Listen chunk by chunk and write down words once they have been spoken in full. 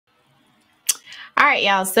All right,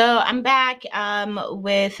 y'all. So I'm back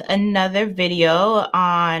with another video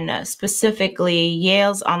on specifically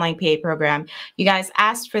Yale's online PA program. You guys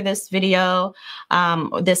asked for this video,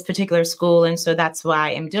 this particular school, and so that's why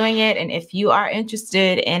I'm doing it. And if you are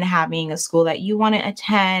interested in having a school that you want to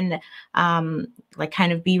attend, like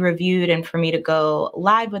kind of be reviewed, and for me to go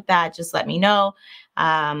live with that, just let me know.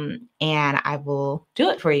 And I will do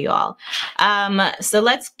it for you all. So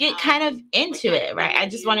let's get kind of into it, right? I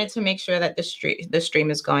just wanted to make sure that the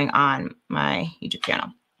stream is going on my YouTube channel.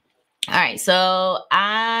 All right, so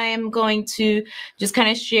I'm going to just kind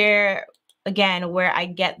of share again where I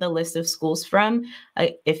get the list of schools from.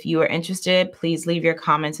 If you are interested, please leave your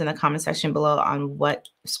comments in the comment section below on what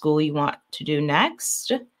school you want to do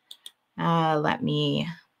next. Let me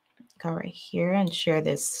go right here and share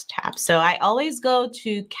this tab. So I always go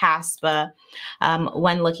to CASPA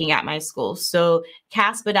when looking at my school. So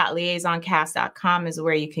caspa.liaisoncast.com is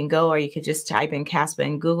where you can go, or you could just type in CASPA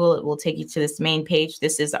in Google. It will take you to this main page.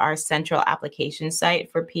 This is our central application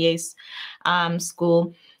site for PA's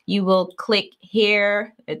school. You will click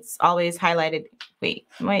here. It's always highlighted. Wait,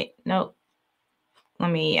 no. Let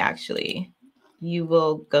me actually, you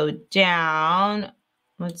will go down.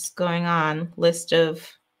 What's going on? List of,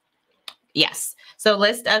 yes. So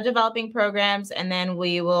list of developing programs, and then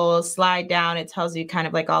we will slide down. It tells you kind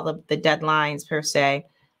of like all the deadlines per se.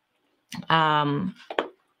 And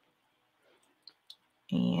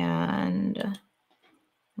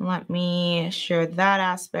let me share that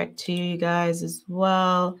aspect to you guys as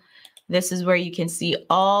well. This is where you can see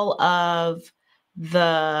all of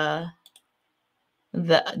the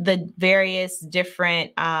various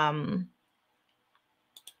different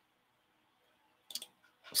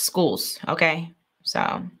schools. Okay,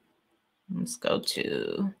 so let's go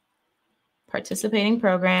to participating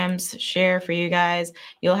programs, share for you guys.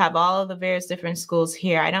 You'll have all of the various different schools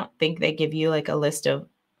here. I don't think they give you like a list of,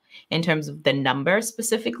 in terms of the number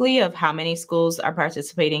specifically of how many schools are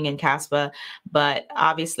participating in CASPA, but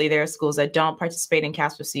obviously there are schools that don't participate in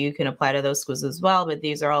CASPA, so you can apply to those schools as well. But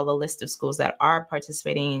these are all the list of schools that are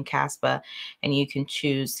participating in CASPA, and you can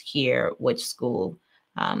choose here which school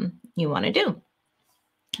you want to do.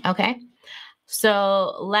 Okay.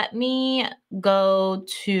 So let me go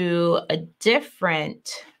to a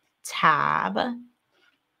different tab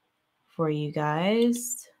for you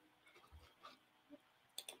guys.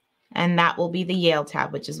 And that will be the Yale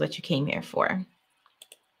tab, which is what you came here for.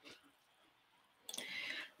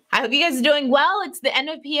 I hope you guys are doing well. It's the end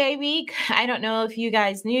of PA week. I don't know if you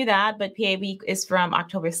guys knew that, but PA week is from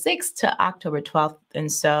October 6th to October 12th.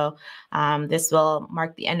 And so this will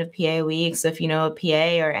mark the end of PA week. So if you know a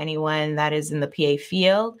PA or anyone that is in the PA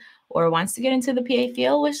field or wants to get into the PA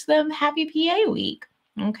field, wish them happy PA week.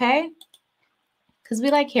 Okay? Because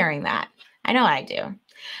we like hearing that. I know I do.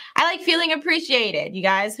 I like feeling appreciated, you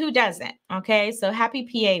guys. Who doesn't? Okay? So happy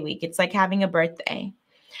PA week. It's like having a birthday.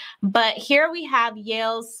 But here we have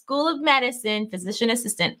Yale's School of Medicine Physician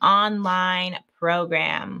Assistant online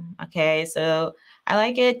program. Okay, so I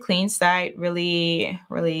like it. Clean site, really,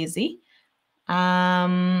 really easy.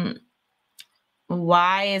 Why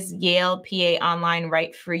is Yale PA Online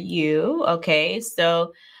right for you? Okay,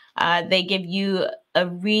 so they give you a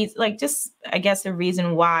reason, like just, I guess, a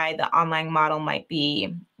reason why the online model might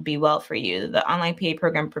be well for you. The online PA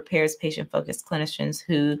program prepares patient-focused clinicians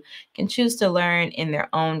who can choose to learn in their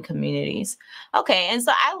own communities. Okay, and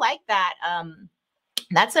so I like that.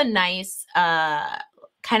 That's a nice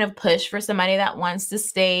kind of push for somebody that wants to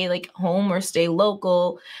stay like home or stay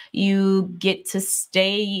local. You get to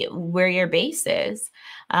stay where your base is.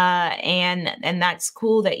 And that's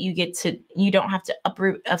cool that you get to, you don't have to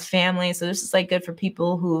uproot a family. So this is like good for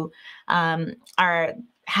people who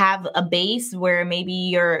have a base where maybe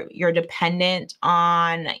you're dependent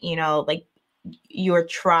on, you know, like your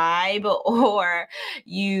tribe, or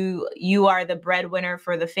you are the breadwinner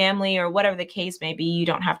for the family, or whatever the case may be. You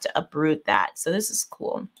don't have to uproot that. So this is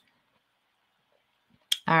cool.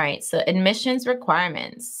 All right, so admissions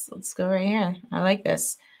requirements. Let's go right here. I like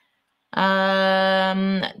this.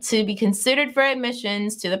 To be considered for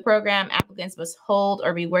admissions to the program, applicants must hold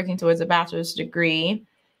or be working towards a bachelor's degree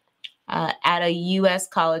at a U.S.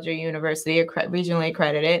 college or university, or regionally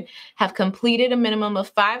accredited, have completed a minimum of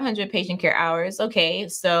 500 patient care hours. Okay,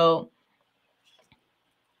 so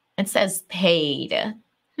it says paid.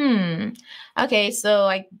 Okay, so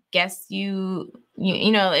I guess you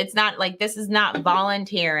know, it's not like, this is not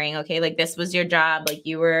volunteering. Okay, like this was your job, like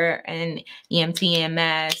you were an EMT,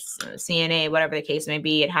 MS, CNA, whatever the case may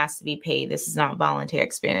be. It has to be paid. This is not volunteer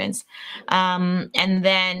experience. And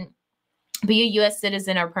then be a U.S.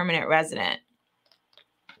 citizen or permanent resident.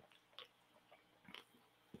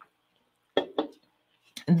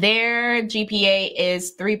 Their GPA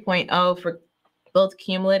is 3.0 for both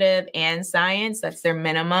cumulative and science. That's their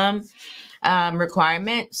minimum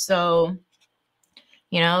requirement. So,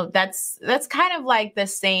 that's kind of like the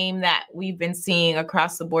same that we've been seeing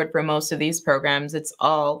across the board for most of these programs. It's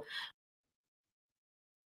all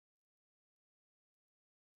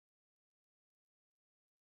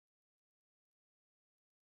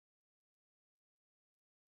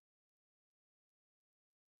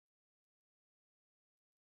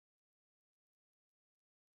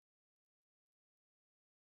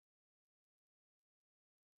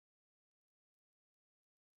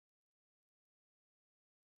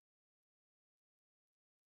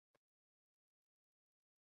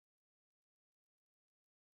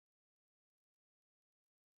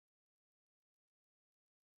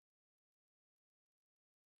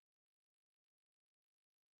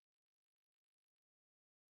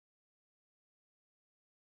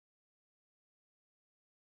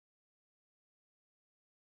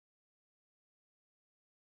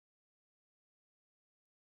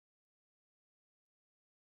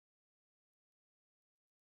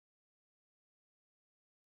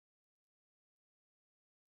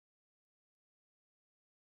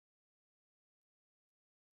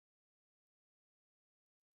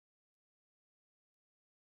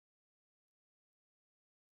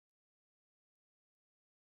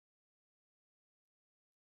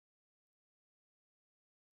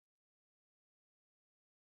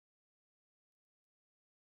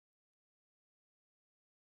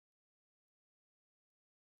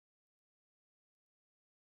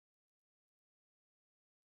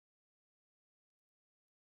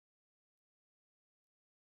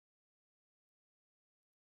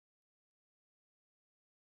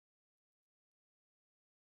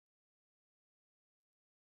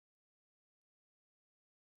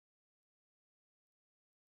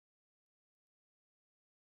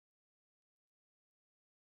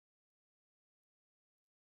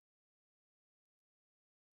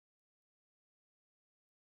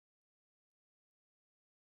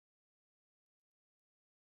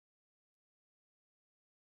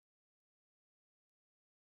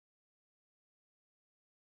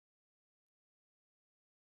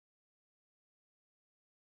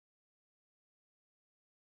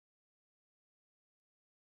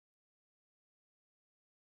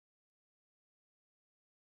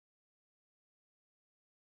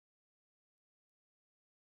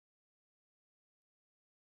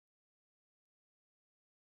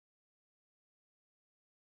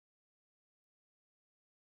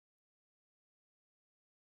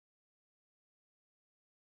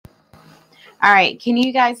all right. Can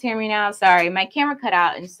you guys hear me now? Sorry, my camera cut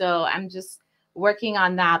out, and so I'm just working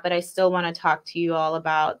on that, but I still want to talk to you all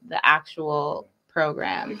about the actual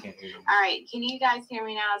program. All right. Can you guys hear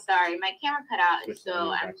me now? Sorry, my camera cut out, and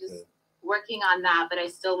so I'm just working on that, but I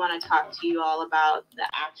still want to talk to you all about the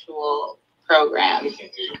actual program.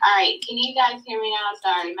 All right. Can you guys hear me now?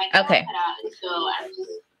 Sorry, my camera cut out, and so I'm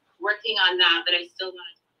just working on that, but I still want to.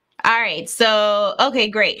 All right. So, okay,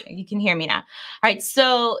 great. You can hear me now. All right.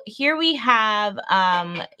 So here we have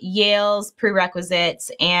Yale's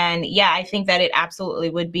prerequisites. And yeah, I think that it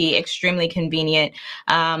absolutely would be extremely convenient.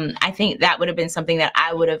 I think that would have been something that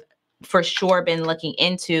I would have for sure been looking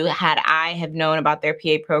into had I have known about their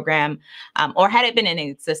PA program or had it been in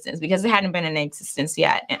existence, because it hadn't been in existence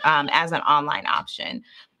yet as an online option.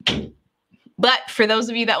 But for those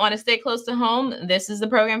of you that want to stay close to home, this is the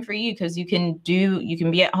program for you, because you can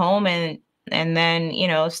be at home and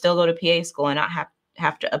then, still go to PA school and not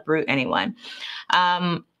have to uproot anyone.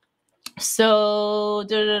 So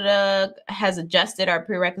has adjusted our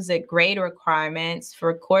prerequisite grade requirements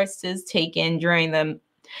for courses taken during the.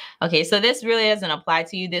 Okay, so this really doesn't apply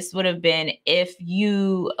to you. This would have been if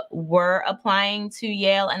you were applying to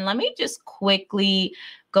Yale. And let me just quickly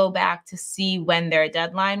go back to see when their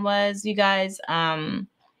deadline was, you guys,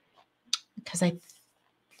 because I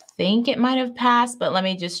think it might have passed, but let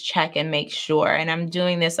me just check and make sure. And I'm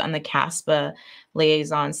doing this on the CASPA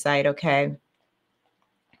liaison site, okay?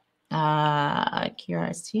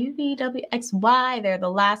 QRS2, VWXY, they're the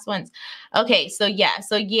last ones. Okay, so yeah,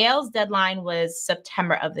 so Yale's deadline was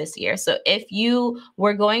September of this year. So if you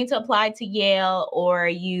were going to apply to Yale or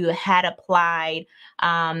you had applied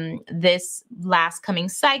this last coming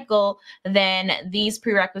cycle, then these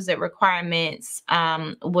prerequisite requirements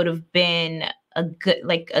would have been a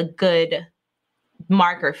good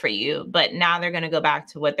marker for you. But now they're going to go back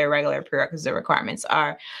to what their regular prerequisite requirements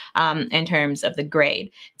are in terms of the grade.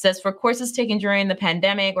 It says for courses taken during the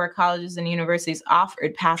pandemic where colleges and universities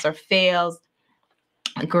offered pass or fails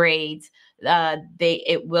grades,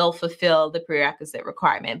 it will fulfill the prerequisite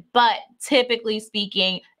requirement. But typically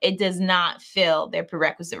speaking, it does not fill their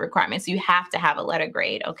prerequisite requirements. You have to have a letter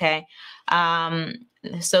grade, okay?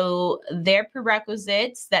 So their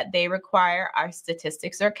prerequisites that they require are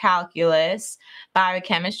statistics or calculus,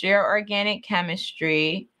 biochemistry or organic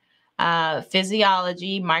chemistry,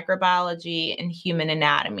 physiology, microbiology, and human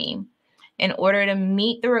anatomy. In order to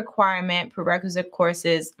meet the requirement, prerequisite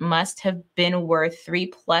courses must have been worth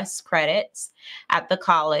 3+ credits at the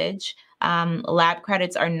college. Lab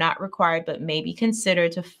credits are not required, but may be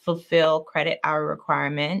considered to fulfill credit hour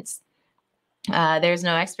requirements. There's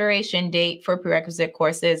no expiration date for prerequisite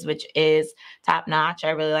courses, which is top notch.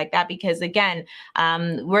 I really like that because again,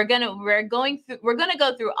 we're gonna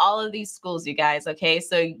go through all of these schools, you guys. Okay,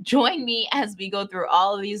 so join me as we go through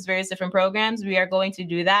all of these various different programs. We are going to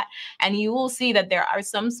do that, and you will see that there are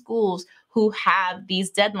some schools who have these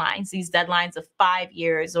deadlines of 5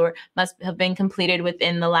 years, or must have been completed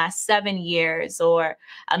within the last 7 years, or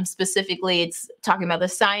specifically it's talking about the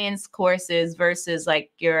science courses versus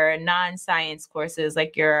like your non-science courses,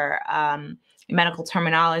 like your medical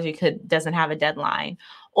terminology doesn't have a deadline.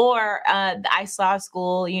 Or I saw a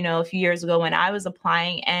school, a few years ago when I was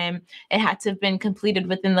applying, and it had to have been completed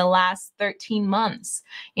within the last 13 months.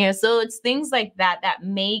 So it's things like that that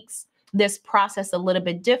makes this process a little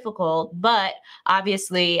bit difficult. But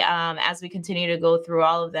obviously, as we continue to go through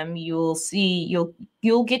all of them, you'll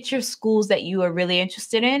get your schools that you are really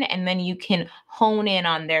interested in, and then you can hone in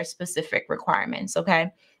on their specific requirements.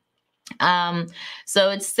 Okay. So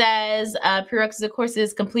it says prerequisite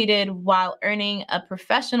courses completed while earning a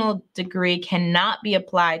professional degree cannot be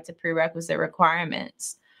applied to prerequisite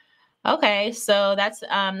requirements. Okay, so that's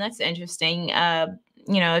interesting.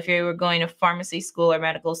 If you were going to pharmacy school or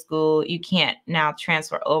medical school, you can't now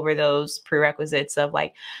transfer over those prerequisites of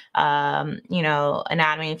like,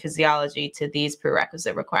 anatomy and physiology to these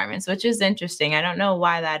prerequisite requirements, which is interesting. I don't know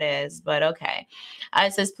why that is, but okay.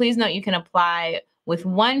 It says, please note you can apply with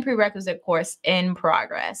one prerequisite course in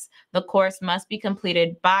progress. The course must be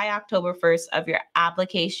completed by October 1st of your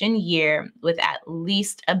application year with at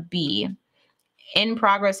least a B. In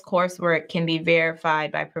progress coursework can be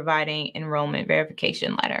verified by providing enrollment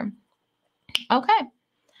verification letter. Okay.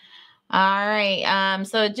 All right.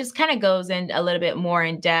 So it just kind of goes in a little bit more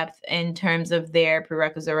in depth in terms of their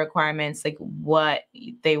prerequisite requirements, like what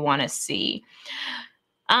they want to see.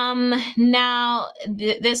 Now,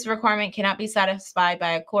 this requirement cannot be satisfied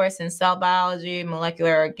by a course in cell biology,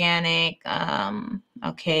 molecular organic.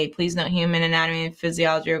 Okay, please note human anatomy and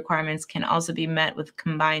physiology requirements can also be met with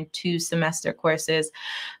combined 2-semester courses.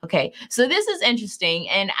 Okay, so this is interesting.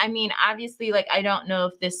 And I mean, obviously, like, I don't know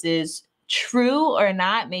if this is true or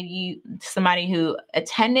not. Maybe somebody who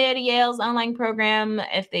attended Yale's online program,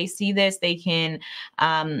 if they see this, they can,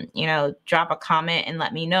 drop a comment and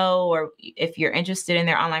let me know. Or if you're interested in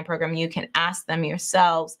their online program, you can ask them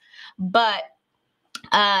yourselves. But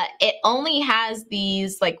it only has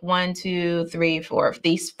these like 1, 2, 3, 4,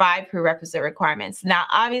 these 5 prerequisite requirements. Now,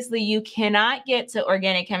 obviously, you cannot get to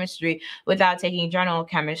organic chemistry without taking general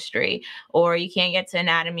chemistry, or you can't get to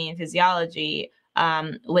anatomy and physiology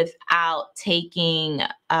without taking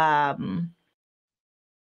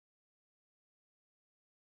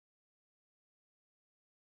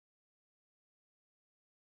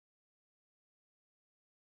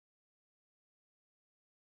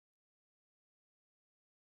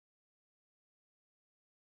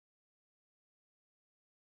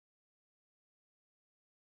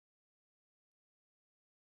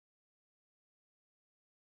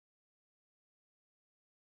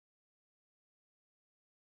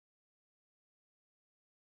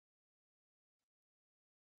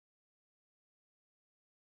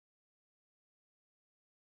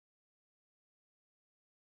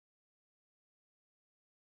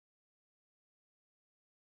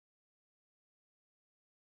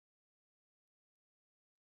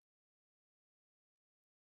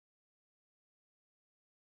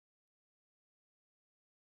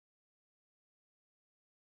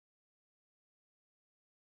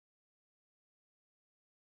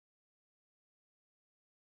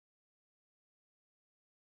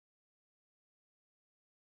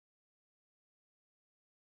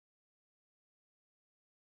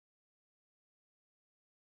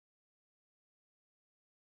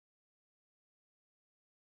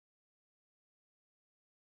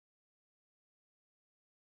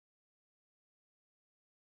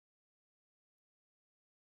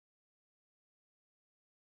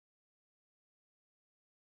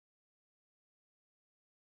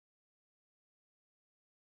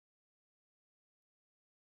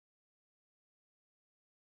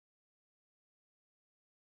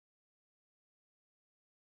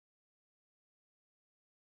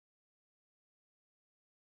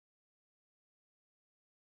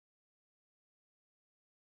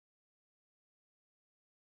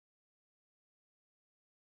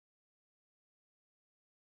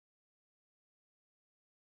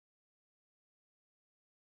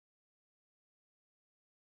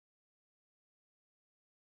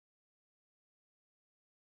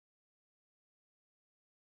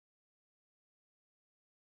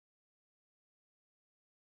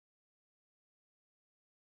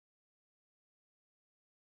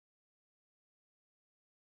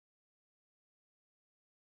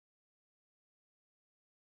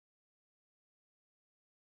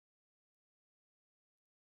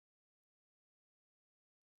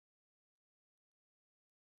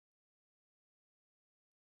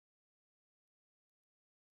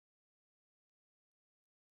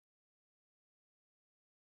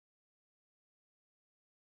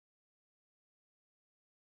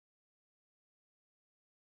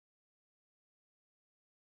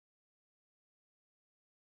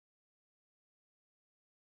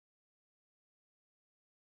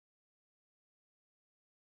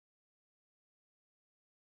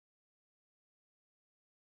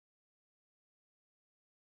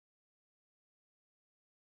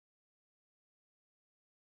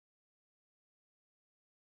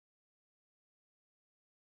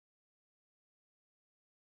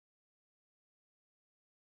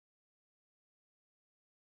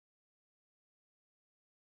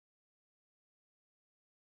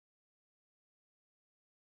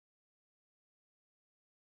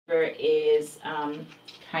is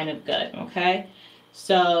kind of good. Okay,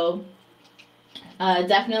 so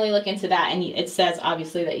definitely look into that. And it says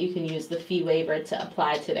obviously that you can use the fee waiver to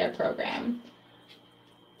apply to their program.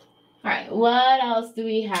 All right, what else do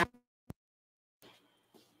we have?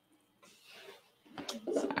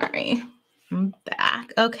 Sorry, I'm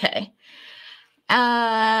back. Okay.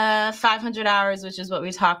 500 hours, which is what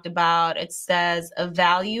we talked about. It says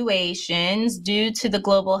evaluations due to the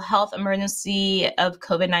global health emergency of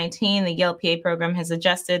COVID-19. The Yale PA program has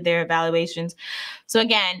adjusted their evaluations. So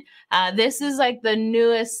again, this is like the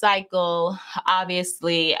newest cycle,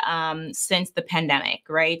 obviously, since the pandemic,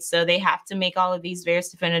 right? So they have to make all of these various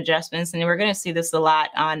different adjustments. And we're going to see this a lot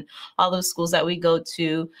on all those schools that we go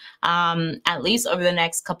to, at least over the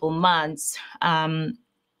next couple months.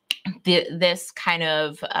 This kind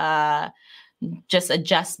of just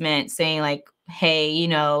adjustment saying like, hey, you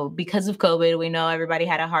know, because of COVID, we know everybody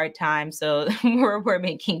had a hard time. So we're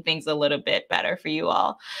making things a little bit better for you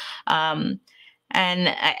all. And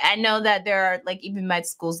I know that there are like even med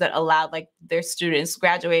schools that allowed like their students,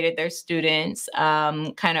 graduated their students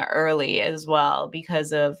kind of early as well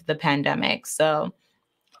because of the pandemic. So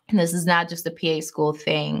this is not just a PA school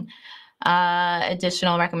thing.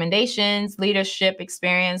 Additional recommendations, leadership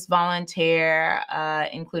experience, volunteer,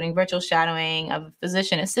 including virtual shadowing of a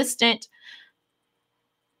physician assistant,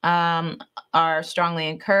 are strongly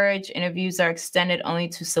encouraged. Interviews are extended only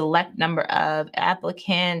to select number of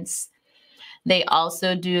applicants. They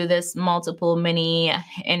also do this multiple mini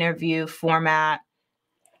interview format.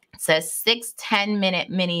 It says 6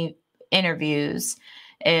 10-minute mini interviews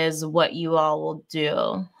is what you all will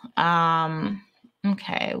do.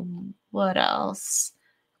 Okay. What else?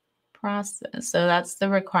 Process. So that's the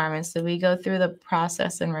requirements. So we go through the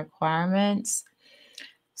process and requirements.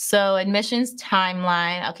 So admissions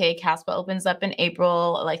timeline. Okay, CASPA opens up in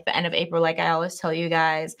April, like the end of April, like I always tell you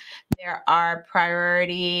guys. There are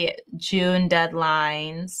priority June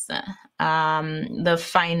deadlines.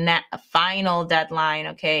 The final deadline,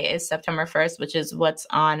 okay, is September 1st, which is what's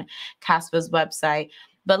on CASPA's website.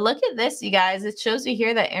 But look at this, you guys. It shows you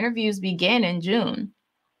here that interviews begin in June.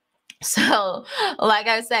 So, like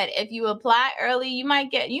I said, if you apply early, you might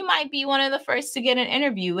be one of the first to get an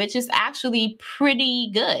interview, which is actually pretty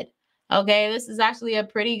good. Okay, this is actually a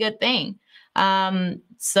pretty good thing.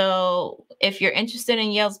 So if you're interested in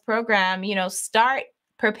Yale's program, you know, start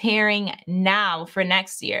preparing now for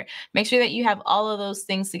next year. Make sure that you have all of those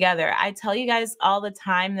things together. I tell you guys all the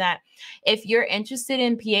time that if you're interested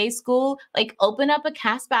in PA school, like open up a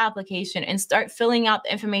CASPA application and start filling out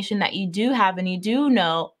the information that you do have and you do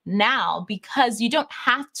know now, because you don't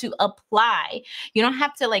have to apply. You don't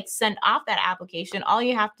have to like send off that application. All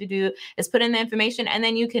you have to do is put in the information and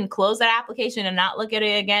then you can close that application and not look at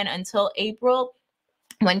it again until April,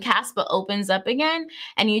 when CASPA opens up again,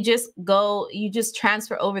 and you just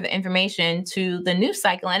transfer over the information to the new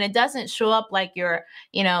cycle, and it doesn't show up like you're,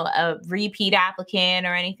 you know, a repeat applicant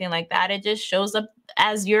or anything like that. It just shows up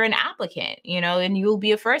as you're an applicant, you know, and you'll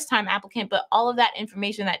be a first-time applicant, but all of that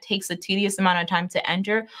information that takes a tedious amount of time to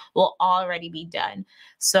enter will already be done.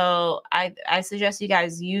 So I suggest you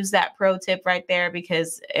guys use that pro tip right there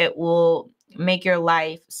because it will make your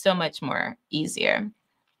life so much more easier.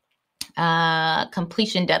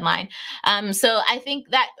 Completion deadline. So I think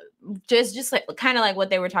that just like kind of like what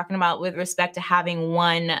they were talking about with respect to having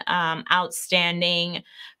one outstanding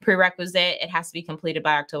prerequisite, it has to be completed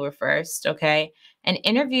by October 1st. Okay. And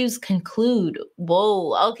interviews conclude.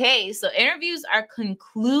 Whoa. Okay. So interviews are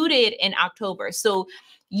concluded in October. So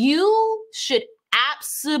you should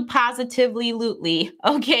absolutely,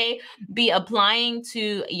 okay, be applying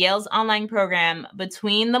to Yale's online program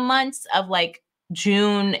between the months of like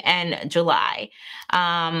June and July.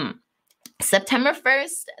 September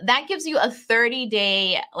 1st, that gives you a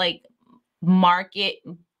 30-day like market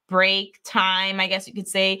break time, I guess you could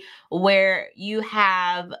say, where you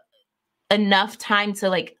have enough time to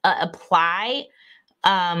like apply.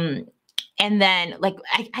 And then like,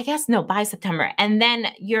 I guess, no, by September. And then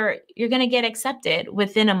you're going to get accepted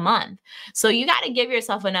within a month. So you got to give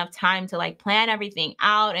yourself enough time to like plan everything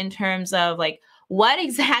out in terms of like, what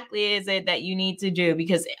exactly is it that you need to do?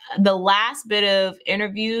 Because the last bit of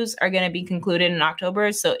interviews are going to be concluded in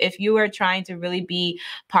October. So if you are trying to really be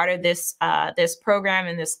part of this, this program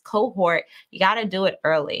and this cohort, you got to do it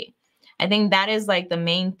early. I think that is like the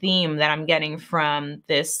main theme that I'm getting from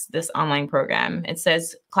this online program. It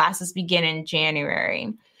says classes begin in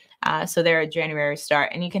January. So they're a January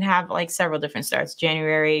start, and you can have like several different starts.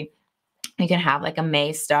 January, you can have like a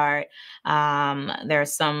May start. There are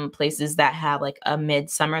some places that have like a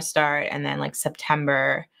midsummer start, and then like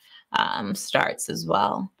September starts as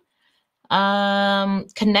well.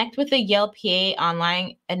 Connect with a Yale PA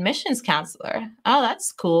online admissions counselor. Oh,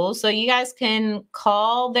 that's cool. So you guys can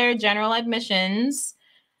call their general admissions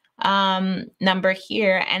number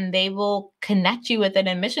here, and they will connect you with an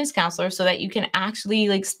admissions counselor so that you can actually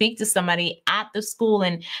like speak to somebody at the school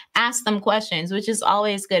and ask them questions, which is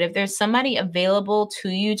always good. If there's somebody available to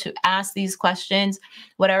you to ask these questions,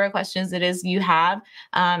 whatever questions it is you have,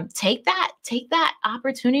 take that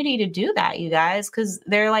opportunity to do that, you guys, because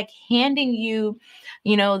they're like handing you,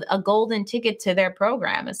 a golden ticket to their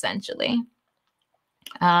program essentially.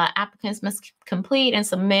 Applicants must complete and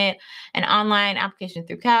submit an online application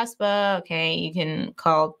through CASPA. Okay, you can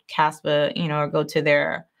call CASPA, or go to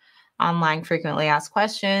their online frequently asked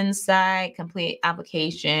questions site. Complete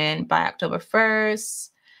application by October 1st.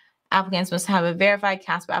 Applicants must have a verified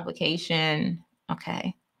CASPA application.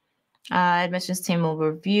 Okay. Admissions team will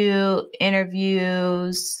review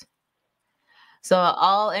interviews. So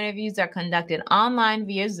all interviews are conducted online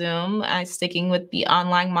via Zoom, sticking with the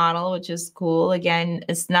online model, which is cool. Again,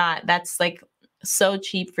 that's like so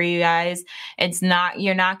cheap for you guys.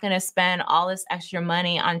 You're not going to spend all this extra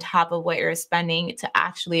money on top of what you're spending to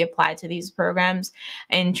actually apply to these programs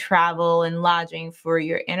and travel and lodging for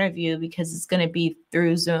your interview, because it's going to be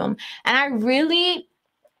through Zoom. And I really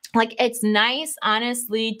it's nice,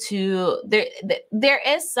 honestly, there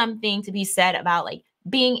is something to be said about like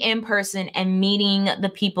being in person and meeting the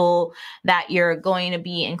people that you're going to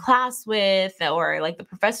be in class with, or like the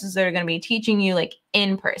professors that are going to be teaching you like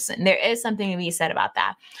in person. There is something to be said about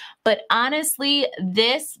that. But honestly,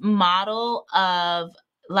 this model of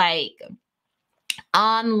like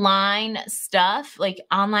online stuff, like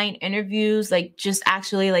online interviews, like just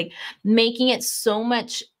actually like making it so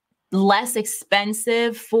much less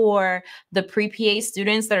expensive for the pre-PA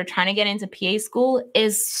students that are trying to get into PA school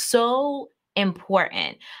is so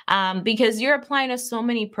important, because you're applying to so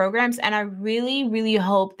many programs. And I really, really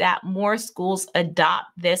hope that more schools adopt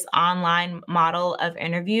this online model of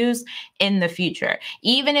interviews in the future.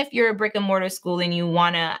 Even if you're a brick and mortar school and you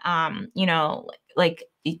want to, like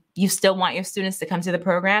you still want your students to come to the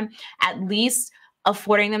program, at least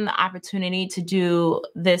affording them the opportunity to do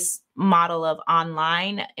this model of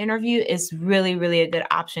online interview is really, really a good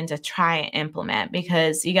option to try and implement,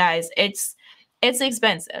 because you guys, it's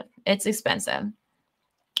expensive. It's expensive.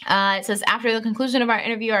 It says, after the conclusion of our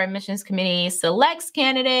interview, our admissions committee selects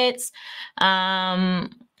candidates,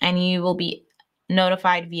 and you will be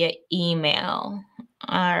notified via email.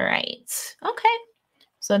 All right. Okay.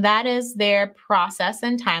 So that is their process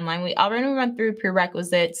and timeline. We already went through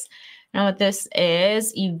prerequisites. Now what this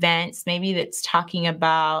is, events, maybe that's talking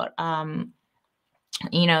about, some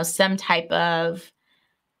type of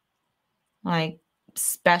like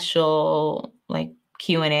special like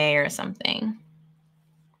Q&A or something.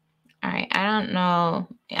 All right, I don't know.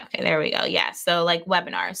 Yeah, okay, there we go. Yeah, so like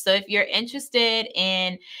webinars. So if you're interested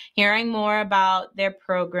in hearing more about their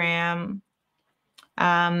program,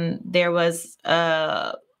 there was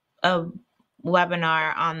a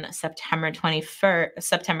webinar on September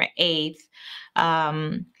 8th.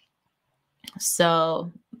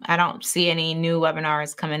 So I don't see any new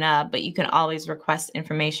webinars coming up, but you can always request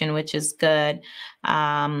information, which is good.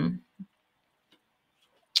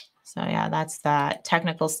 So yeah, that's that.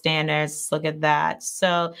 Technical standards, look at that.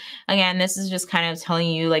 So again, this is just kind of telling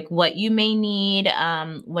you like what you may need,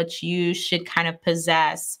 what you should kind of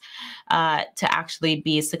possess to actually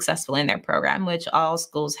be successful in their program, which all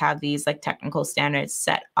schools have these like technical standards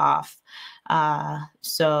set off.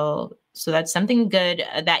 So that's something good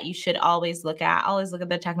that you should always look at. Always look at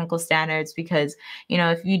the technical standards, because,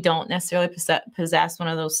 if you don't necessarily possess one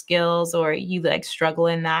of those skills, or you like struggle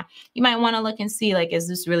in that, you might want to look and see like, is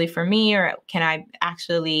this really for me, or can I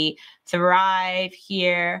actually thrive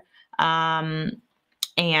here? And,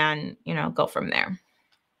 go from there.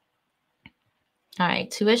 All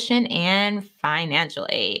right, tuition and financial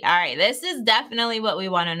aid. All right, this is definitely what we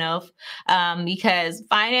want to know, because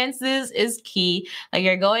finances is key. Like,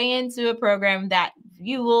 you're going into a program that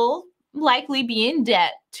you will likely be in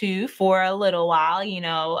debt to for a little while,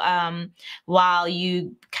 while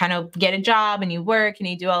you kind of get a job and you work and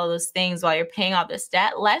you do all of those things while you're paying off this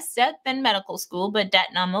debt. Less debt than medical school, but debt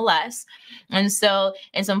nonetheless. And so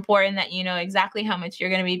it's important that you know exactly how much you're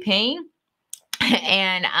going to be paying.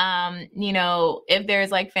 And, if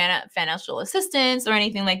there's like financial assistance or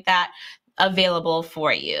anything like that available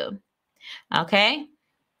for you. Okay.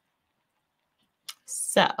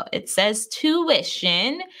 So it says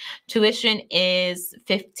tuition. Tuition is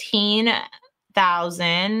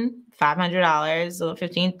 $15,500, so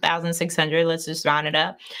 $15,600. Let's just round it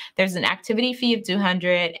up. There's an activity fee of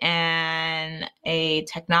 $200 and a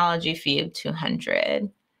technology fee of $200.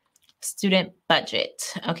 student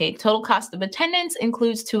budget. Okay, total cost of attendance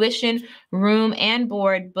includes tuition, room and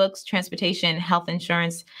board, books, transportation, health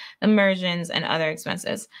insurance, immersions, and other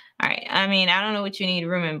expenses. All right, I mean, I don't know what you need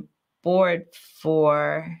room and board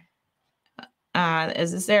for.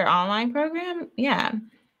 Is this their online program? Yeah.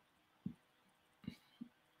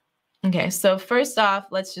 Okay, so first off,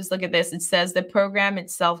 let's just look at this. It says the program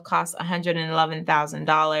itself costs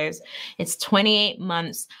 $111,000. It's 28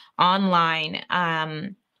 months online.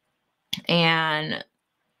 And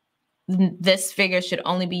this figure should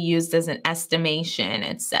only be used as an estimation,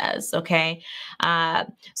 it says, okay?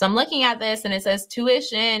 So I'm looking at this and it says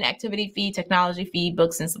tuition, activity fee, technology fee,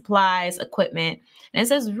 books and supplies, equipment, and it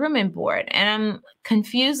says room and board. And I'm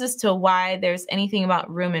confused as to why there's anything about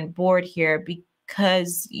room and board here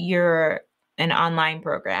because you're an online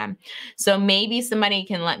program. So maybe somebody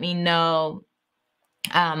can let me know.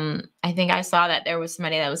 I think I saw that there was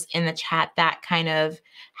somebody that was in the chat that kind of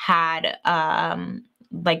had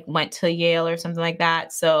like went to Yale or something like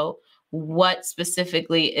that. So what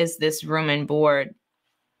specifically is this room and board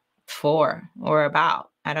for or about?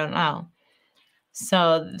 I don't know.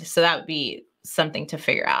 So that would be something to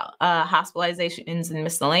figure out. Hospitalizations and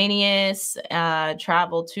miscellaneous,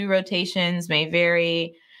 travel to rotations may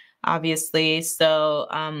vary, obviously. So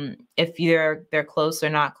if they're close or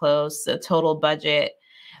not close, the total budget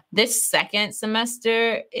this second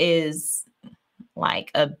semester is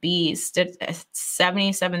like a beast. It's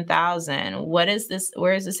 77,000. What is this?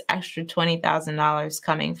 Where is this extra $20,000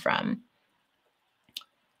 coming from?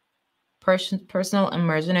 Personal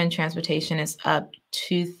immersion and transportation is up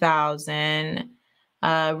 2,000.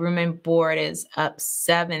 Room and board is up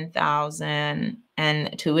 7,000,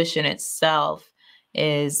 and tuition itself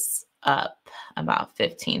is up about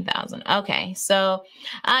 15,000. Okay, so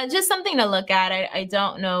just something to look at. I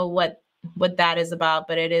don't know what that is about,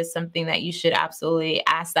 but it is something that you should absolutely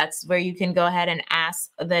ask. That's where you can go ahead and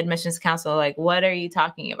ask the admissions counselor, like, what are you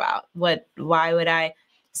talking about? Why would I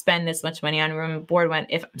spend this much money on room and board when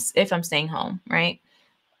if I'm staying home, right?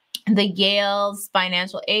 The Yale's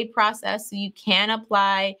financial aid process, so you can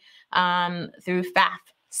apply through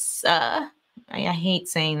FAFSA. I hate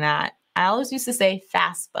saying that. I always used to say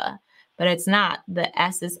FAFSA, but it's not. The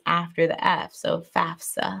S is after the F, so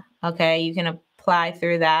FAFSA. Okay, you can apply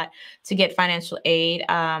through that to get financial aid,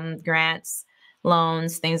 grants,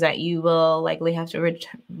 loans, things that you will likely have to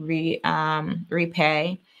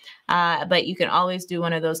repay. But you can always do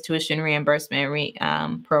one of those tuition reimbursement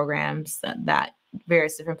programs that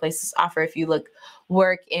various different places offer if you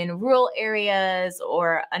work in rural areas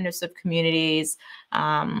or underserved communities,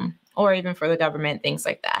 or even for the government, things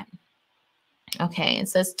like that. Okay, it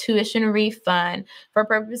says tuition refund. For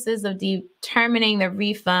purposes of determining the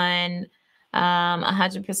refund,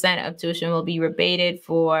 100% of tuition will be rebated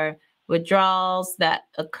for withdrawals that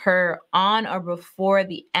occur on or before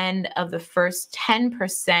the end of the first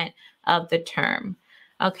 10% of the term.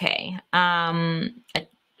 Okay, a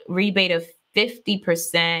rebate of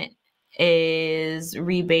 50% is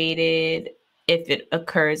rebated if it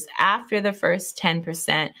occurs after the first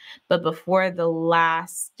 10%, but before the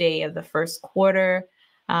last day of the first quarter,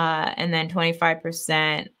 and then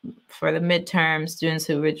 25% for the midterm. Students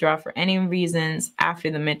who withdraw for any reasons after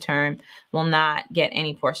the midterm will not get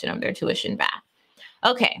any portion of their tuition back.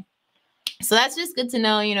 Okay. So that's just good to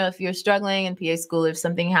know, if you're struggling in PA school, if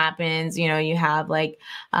something happens, you have like,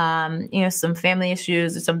 some family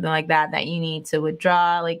issues or something like that you need to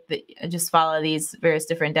withdraw, just follow these various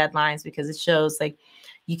different deadlines, because it shows like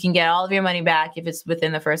you can get all of your money back if it's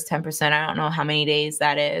within the first 10%. I don't know how many days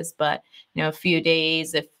that is, but, a few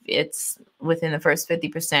days, if it's within the first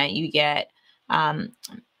 50%, you get,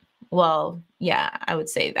 well, yeah, I would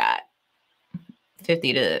say that.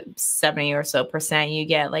 50 to 70 or so percent, you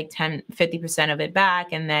get like 50% of it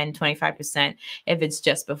back, and then 25% if it's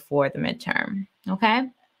just before the midterm. Okay.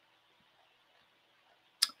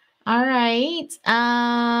 All right.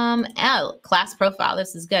 Class profile.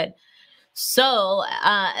 This is good. So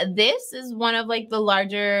this is one of like the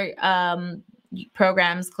larger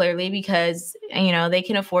programs, clearly, because they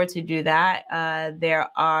can afford to do that. There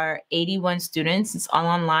are 81 students. It's all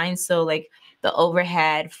online, so like the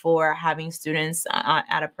overhead for having students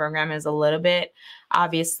at a program is a little bit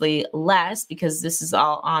obviously less because this is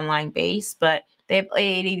all online based, but they have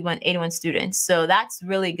 81 students. So that's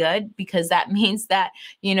really good, because that means that,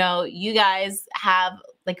 you guys have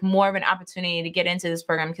like more of an opportunity to get into this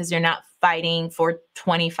program, because you're not fighting for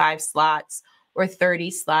 25 slots or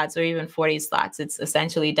 30 slots or even 40 slots. It's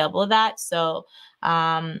essentially double that. So,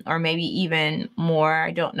 or maybe even more.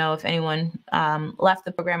 I don't know if anyone left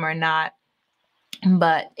the program or not.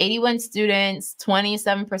 But 81 students,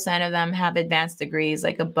 27% of them have advanced degrees,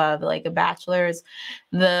 like above like a bachelor's.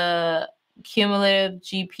 The cumulative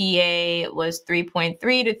GPA was 3.3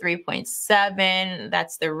 to 3.7.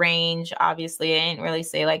 That's the range. Obviously, I didn't really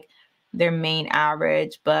say like their main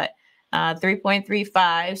average, but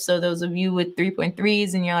 3.35. So those of you with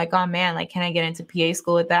 3.3s and you're like, oh man, like, can I get into PA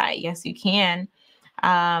school with that? Yes, you can.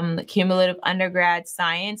 Cumulative undergrad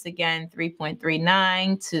science, again,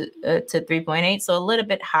 3.39 to 3.8, so a little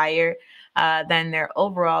bit higher than their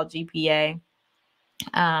overall GPA,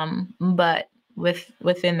 but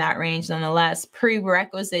within that range nonetheless.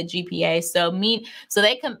 Prerequisite GPA, so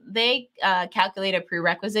they calculate a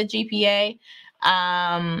prerequisite GPA,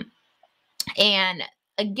 and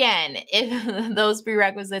again, if those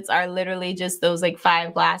prerequisites are literally just those like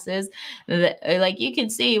 5 classes, like you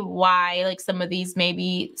can see why like some of these may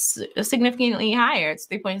be significantly higher. It's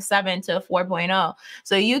 3.7 to 4.0.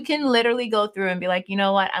 So you can literally go through and be like, you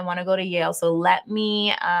know what, I want to go to Yale. So let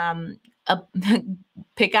me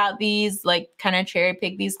pick out these, like kind of cherry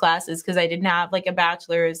pick these classes, because I didn't have like a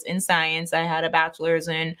bachelor's in science. I had a bachelor's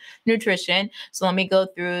in nutrition. So let me go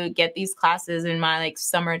through, get these classes in my like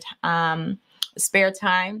summer spare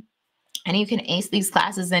time, and you can ace these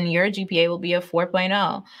classes and your GPA will be a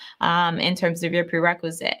 4.0 in terms of your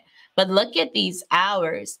prerequisite. But look at these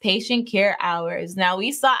hours, patient care hours. Now,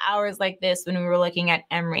 we saw hours like this when we were looking at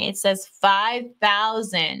Emory. It says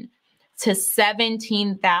 5,000 to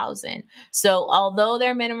 17,000. So although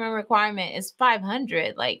their minimum requirement is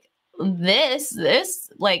 500, like this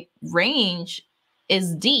like range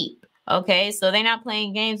is deep. Okay, so they're not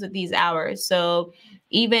playing games with these hours. So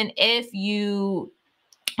even if you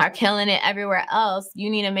are killing it everywhere else, you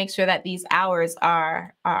need to make sure that these hours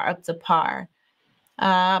are up to par.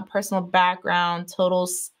 Personal background, total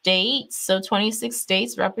states. So 26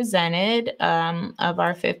 states represented of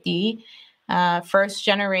our 50. First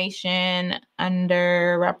generation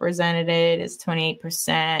underrepresented is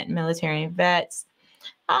 28%. Military and vets.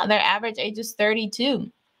 Their average age is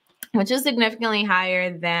 32, which is significantly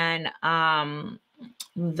higher than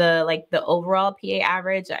the overall PA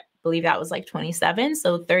average. I believe that was like 27.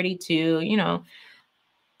 So 32,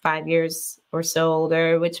 5 years or so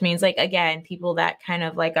older, which means like, again, people that kind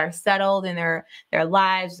of like are settled in their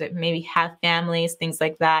lives, that maybe have families, things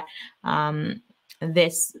like that.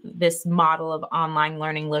 This model of online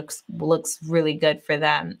learning looks really good for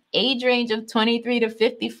them. Age range of 23 to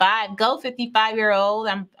 55. Go 55-year-old.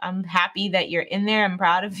 I'm happy that you're in there. I'm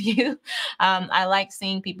proud of you. I like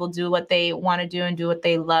seeing people do what they want to do and do what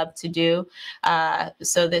they love to do.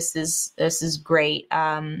 So this is great.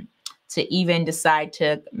 To even decide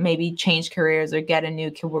to maybe change careers or get a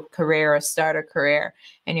new career or start a career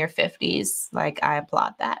in your 50s. Like, I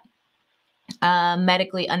applaud that.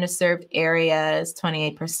 Medically underserved areas,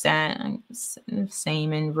 28%.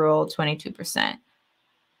 Same in rural, 22%.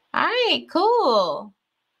 All right, cool.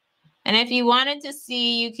 And if you wanted to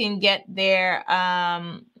see, you can get their,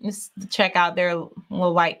 check out their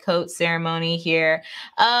little white coat ceremony here.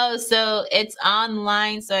 Oh, so it's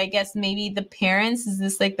online. So I guess maybe the parents, is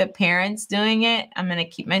this like the parents doing it? I'm going to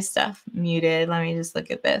keep my stuff muted. Let me just look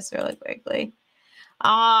at this really quickly.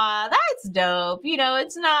 That's dope.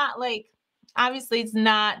 It's not like, obviously it's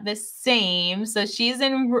not the same. So she's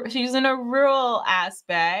in a rural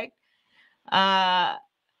aspect.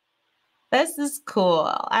 This is cool.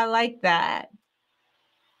 I like that.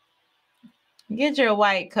 Get your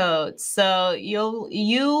white coat. So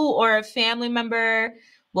you or a family member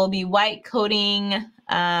will be white coating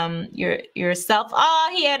yourself. Oh,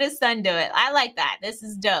 he had his son do it. I like that. This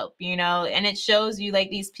is dope, and it shows you like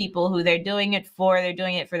these people who they're doing it for. They're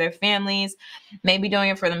doing it for their families, maybe doing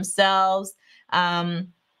it for themselves. And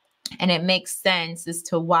it makes sense as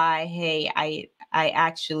to why, hey, I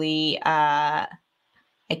actually I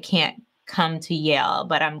can't come to Yale,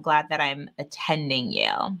 but I'm glad that I'm attending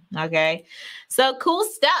Yale. Okay, so cool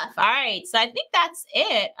stuff. All right, so I think that's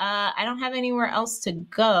it. I don't have anywhere else to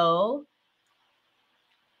go.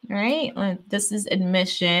 All right, this is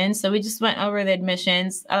admission. So we just went over the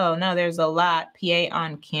admissions. Oh no, there's a lot. PA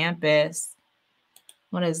on campus.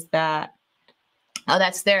 What is that? Oh,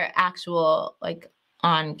 that's their actual like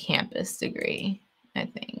on campus degree, I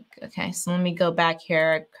think. Okay, so let me go back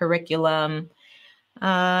here. Curriculum.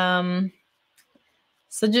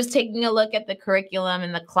 So just taking a look at the curriculum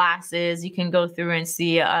and the classes, you can go through and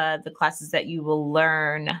see the classes that you will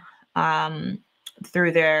learn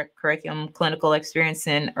through their curriculum, clinical experience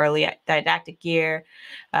in early didactic year.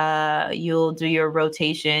 You'll do your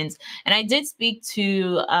rotations. And I did speak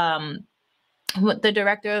to with the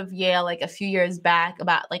director of Yale like a few years back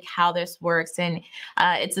about like how this works. And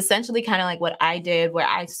it's essentially kind of like what I did, where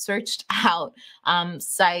I searched out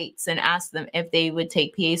sites and asked them if they would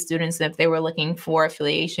take PA students and if they were looking for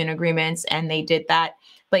affiliation agreements, and they did that.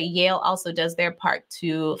 But Yale also does their part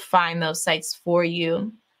to find those sites for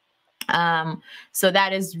you. So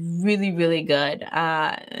that is really, really good.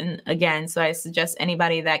 And again, so I suggest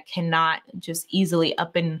anybody that cannot just easily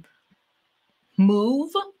up and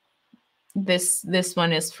move, this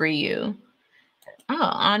one is for you. Oh,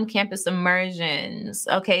 on-campus immersions.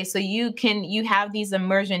 Okay, so you have these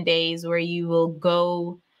immersion days where you will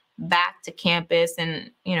go back to campus and,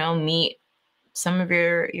 you know, meet some of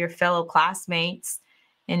your fellow classmates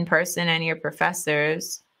in person and your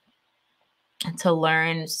professors to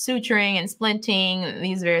learn suturing and splinting,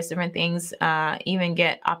 these various different things, even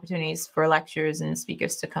get opportunities for lectures and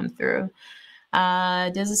speakers to come through.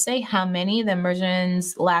 Does it say how many? The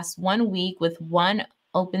immersions last 1 week with one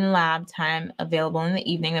open lab time available in the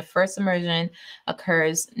evening. The first immersion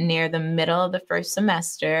occurs near the middle of the first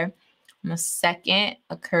semester. And the second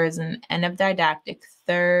occurs in the end of didactic.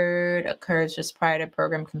 Third occurs just prior to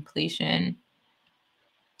program completion.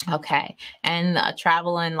 Okay, and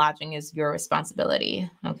travel and lodging is your responsibility.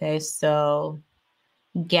 Okay, so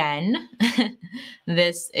again,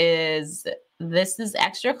 this is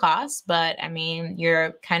extra cost, but I mean,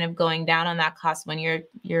 you're kind of going down on that cost when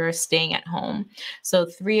you're staying at home. So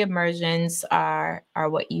 3 immersions are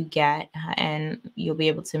what you get, and you'll be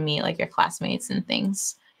able to meet like your classmates and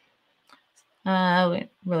things. We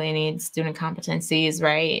really need student competencies,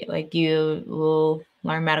 right? Like you will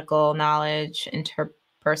learn medical knowledge,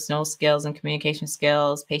 interpersonal skills and communication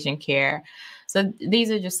skills, patient care. So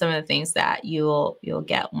these are just some of the things that you'll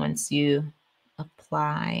get once you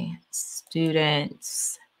apply.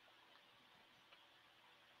 Students.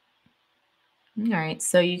 All right,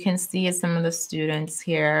 so you can see some of the students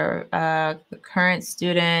here, the current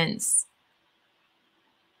students.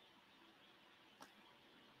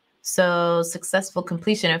 So successful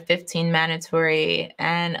completion of 15 mandatory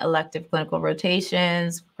and elective clinical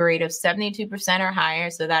rotations, grade of 72% or higher.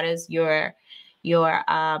 So that is your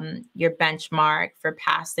benchmark for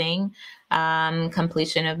passing.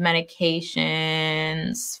 Completion of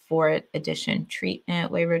medications for addition treatment,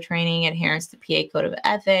 waiver training, adherence to PA Code of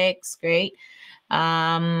Ethics. Great.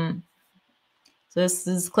 So this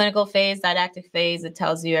is clinical phase, didactic phase. It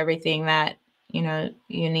tells you everything that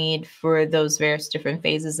you need for those various different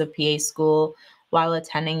phases of PA school while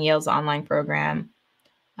attending Yale's online program.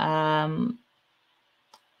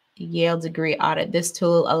 Yale degree audit. This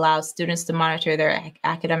tool allows students to monitor their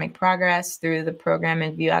academic progress through the program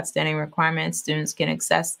and view outstanding requirements. Students can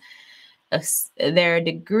access their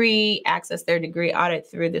degree audit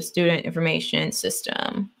through the student information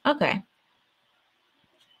system. Okay.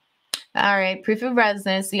 All right. Proof of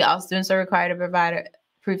residency. All students are required to provide a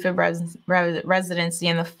proof of residency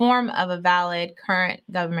in the form of a valid current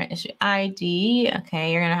government issued ID.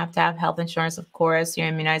 Okay. You're going to have health insurance, of course, your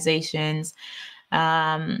immunizations,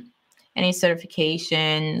 any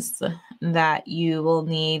certifications that you will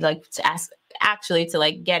need, like to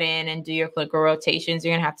like get in and do your clinical rotations.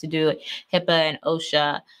 You're going to have to do like HIPAA and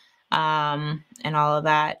OSHA, and all of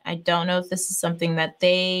that. I don't know if this is something that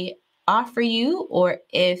they offer you or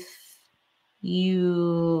if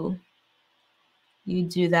you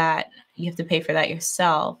do that, you have to pay for that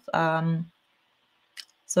yourself. So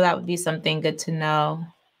that would be something good to know.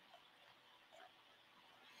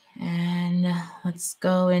 And let's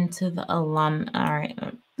go into the alum. All right.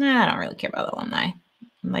 I don't really care about alumni.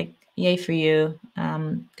 Like, yay for you.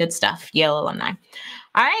 Good stuff. Yale alumni.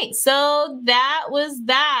 All right. So that was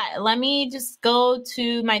that. Let me just go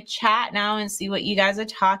to my chat now and see what you guys are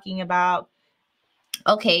talking about.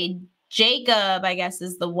 Okay. Jacob, I guess,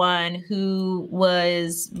 is the one who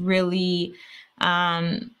was really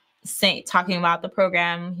talking about the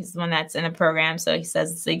program. He's the one that's in the program. So he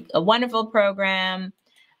says it's a wonderful program.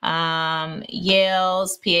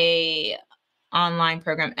 Yale's PA online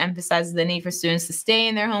program emphasizes the need for students to stay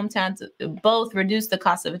in their hometown to both reduce the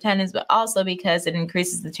cost of attendance, but also because it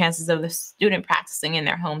increases the chances of the student practicing in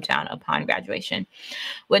their hometown upon graduation,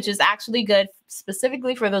 which is actually good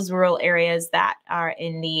specifically for those rural areas that are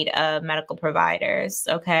in need of medical providers.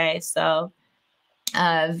 Okay, so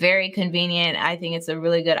very convenient. I think it's a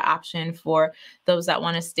really good option for those that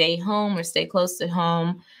want to stay home or stay close to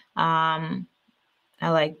home. I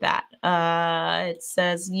like that. It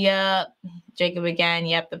says, yep, Jacob again,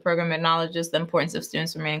 yep, the program acknowledges the importance of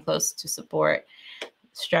students remaining close to support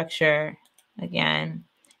structure again.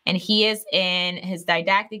 and he is in his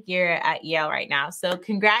didactic year at Yale right now. So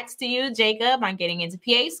congrats to you, Jacob, on getting into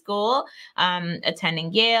PA school,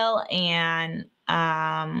 attending Yale, and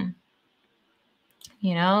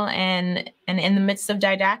you know, and in the midst of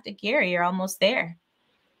didactic year, you're almost there.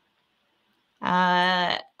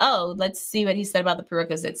 Oh, let's see what he said about the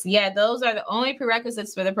prerequisites. Yeah, those are the only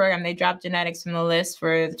prerequisites for the program. They dropped genetics from the list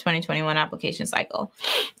for the 2021 application cycle.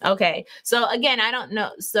 Okay, so again, I don't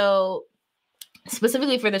know. So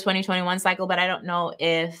specifically for the 2021 cycle, but I don't know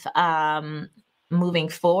if moving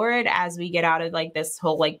forward as we get out of like this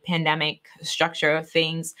whole like pandemic structure of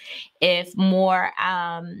things, if more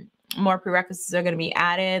prerequisites are going to be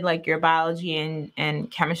added, like your biology and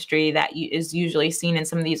chemistry that is usually seen in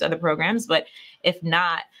some of these other programs. But if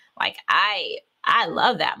not, like I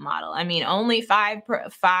love that model. I mean, only five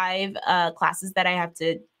classes that I have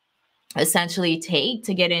to essentially take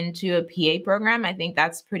to get into a PA program. I think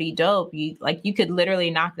that's pretty dope. You could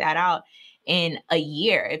literally knock that out in a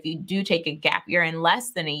year if you do take a gap year, in less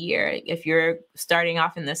than a year if you're starting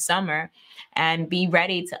off in the summer, and be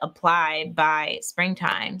ready to apply by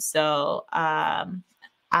springtime. So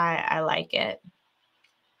I like it.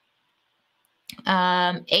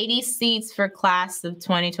 80 seats for class of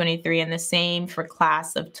 2023 and the same for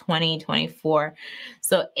class of 2024.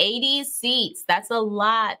 So 80 seats, that's a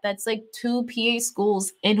lot. That's like 2 PA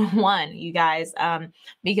schools in one, you guys.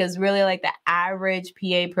 Because really like the average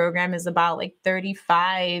PA program is about like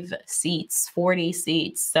 35 seats, 40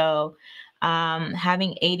 seats. So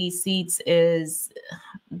having 80 seats is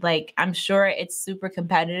like, I'm sure it's super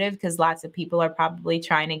competitive because lots of people are probably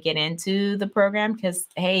trying to get into the program because,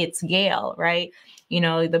 hey, it's Yale, right? You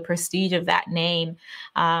know, the prestige of that name.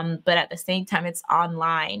 But at the same time, it's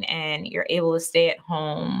online and you're able to stay at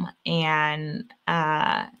home. And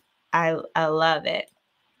I love it.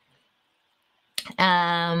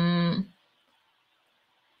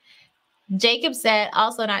 Jacob said,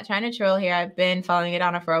 also not trying to troll here. I've been following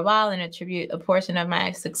Adanna for a while and attribute a portion of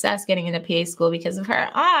my success getting into PA school because of her.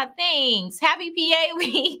 Ah, thanks. Happy PA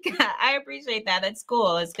week. I appreciate that. That's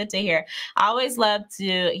cool. It's good to hear. I always love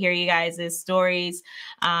to hear you guys' stories.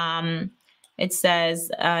 It says,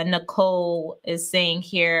 Nicole is saying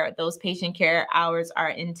here, those patient care hours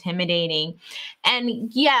are intimidating. And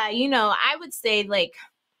yeah, you know, I would say like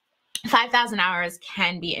 5,000 hours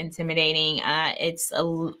can be intimidating. It's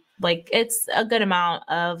a good amount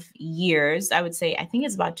of years. I would say, I think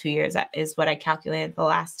it's about 2 years. That is what I calculated the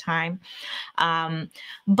last time.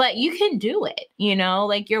 But you can do it, you know,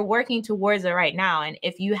 like you're working towards it right now. And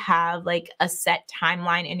if you have like a set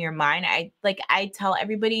timeline in your mind, I tell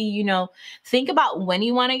everybody, you know, think about when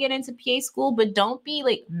you want to get into PA school, but don't be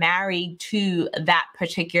like married to that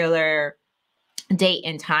particular date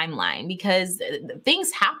and timeline, because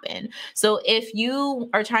things happen. So if you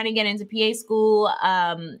are trying to get into PA school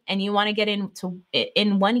and you want to get into it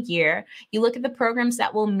in 1 year, you look at the programs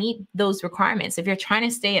that will meet those requirements. If you're trying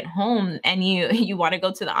to stay at home and you want to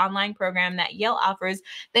go to the online program that Yale offers,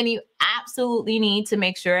 then you absolutely need to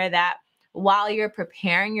make sure that while you're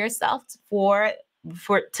preparing yourself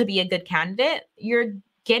to be a good candidate, you're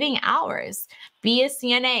getting hours. Be a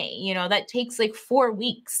CNA, you know, that takes like 4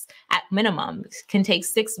 weeks at minimum. It can take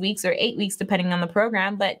 6 weeks or 8 weeks depending on the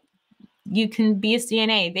program, but you can be a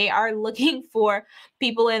CNA. They are looking for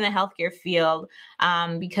people in the healthcare field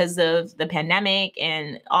because of the pandemic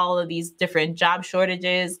and all of these different job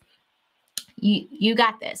shortages. You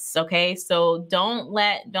got this, okay? So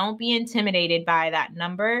don't be intimidated by that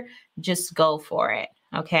number. Just go for it,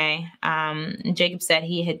 okay? Jacob said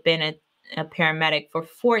he had been a paramedic for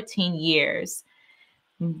 14 years,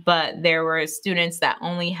 but there were students that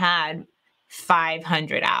only had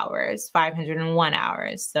 500 hours, 501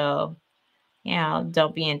 hours. So, you know,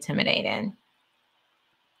 don't be intimidated.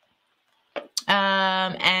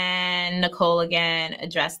 And Nicole again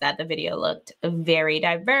addressed that the video looked very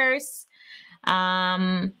diverse.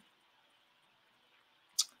 And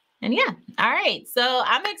yeah, all right. So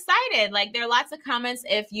I'm excited. Like, there are lots of comments.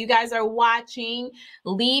 If you guys are watching,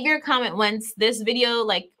 leave your comment once this video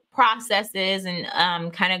like processes and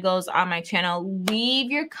kind of goes on my channel.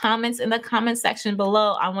 Leave your comments in the comment section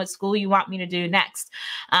below on what school you want me to do next.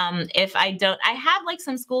 If I don't, I have like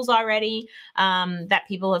some schools already that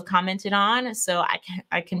people have commented on, so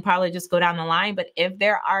I can probably just go down the line. But if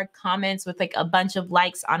there are comments with like a bunch of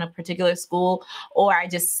likes on a particular school, or I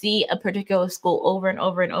just see a particular school over and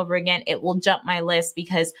over and over again, it will jump my list,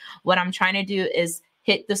 because what I'm trying to do is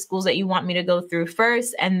hit the schools that you want me to go through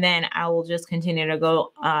first, and then I will just continue to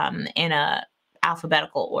go in a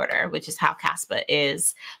alphabetical order, which is how CASPA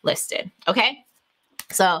is listed. Okay.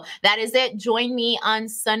 So that is it. Join me on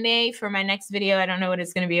Sunday for my next video. I don't know what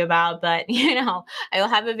it's going to be about, but I will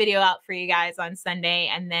have a video out for you guys on Sunday,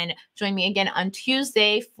 and then join me again on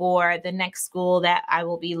Tuesday for the next school that I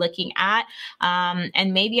will be looking at.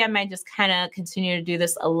 And maybe I might just kind of continue to do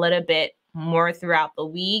this a little bit more throughout the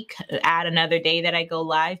week, add another day that I go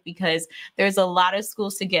live, because there's a lot of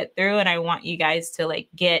schools to get through, and I want you guys to like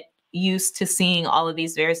get used to seeing all of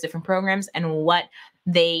these various different programs and what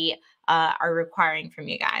they are requiring from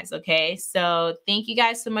you guys. Okay, so thank you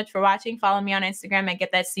guys so much for watching. Follow me on Instagram at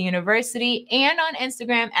Get That C University, and on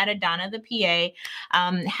Instagram at Adanna the PA.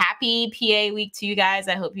 Happy PA week to you guys.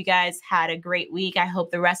 I hope you guys had a great week. I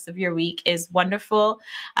hope the rest of your week is wonderful.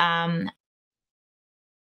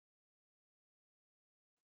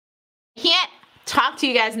 Can't talk to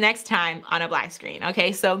you guys next time on a black screen.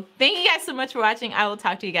 Okay, so thank you guys so much for watching. I will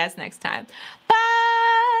talk to you guys next time.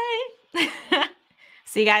 Bye.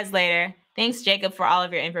 See you guys later. Thanks, Jacob, for all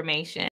of your information.